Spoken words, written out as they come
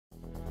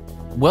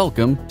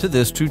Welcome to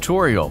this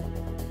tutorial.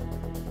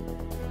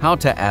 How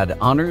to add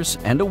honors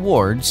and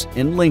awards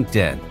in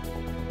LinkedIn.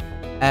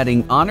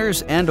 Adding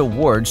honors and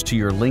awards to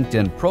your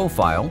LinkedIn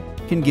profile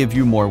can give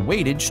you more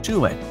weightage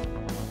to it.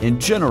 In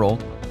general,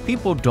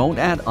 people don't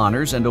add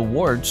honors and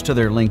awards to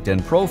their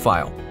LinkedIn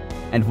profile,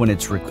 and when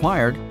it's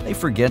required, they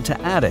forget to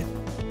add it.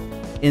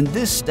 In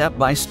this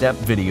step-by-step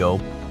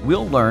video,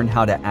 we'll learn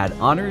how to add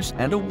honors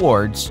and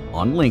awards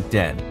on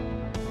LinkedIn.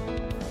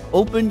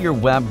 Open your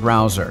web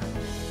browser.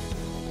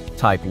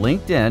 Type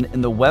LinkedIn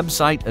in the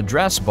website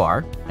address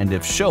bar, and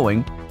if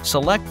showing,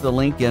 select the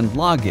LinkedIn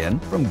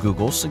login from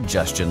Google's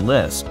suggestion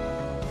list.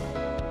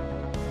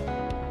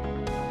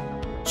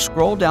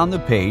 Scroll down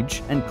the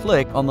page and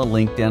click on the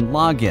LinkedIn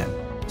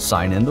login.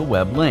 Sign in the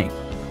web link.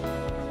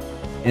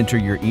 Enter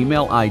your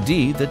email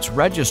ID that's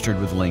registered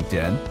with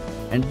LinkedIn,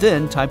 and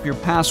then type your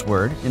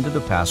password into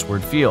the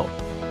password field,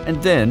 and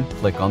then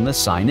click on the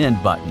Sign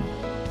In button.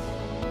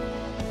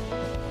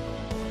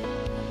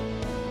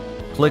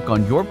 Click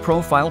on your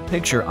profile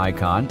picture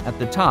icon at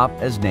the top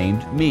as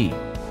named Me.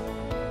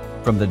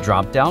 From the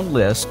drop-down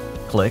list,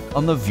 click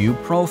on the View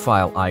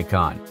Profile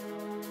icon.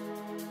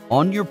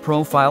 On your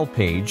profile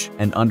page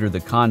and under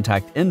the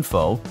Contact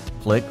Info,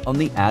 click on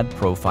the Add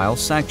Profile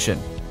section.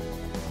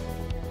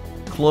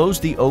 Close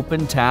the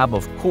Open tab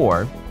of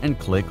Core and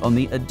click on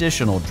the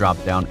additional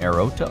drop-down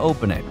arrow to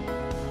open it.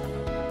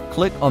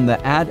 Click on the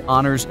Add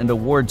Honors and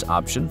Awards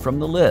option from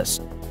the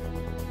list.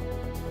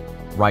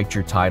 Write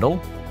your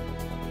title.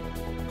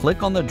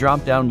 Click on the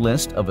drop-down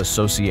list of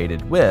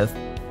Associated With.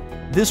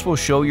 This will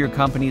show your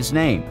company's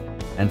name,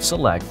 and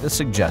select the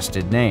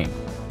suggested name.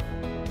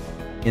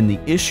 In the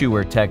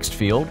Issuer text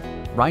field,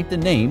 write the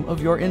name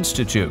of your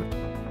institute.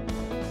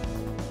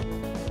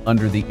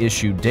 Under the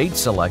Issue Date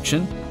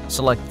selection,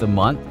 select the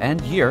month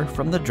and year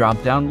from the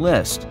drop-down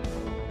list.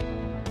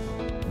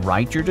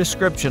 Write your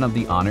description of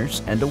the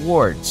honors and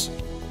awards.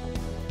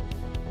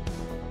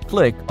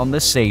 Click on the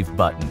Save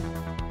button.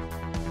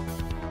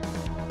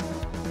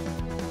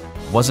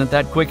 Wasn't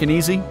that quick and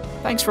easy?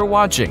 Thanks for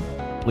watching.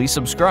 Please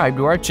subscribe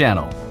to our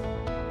channel.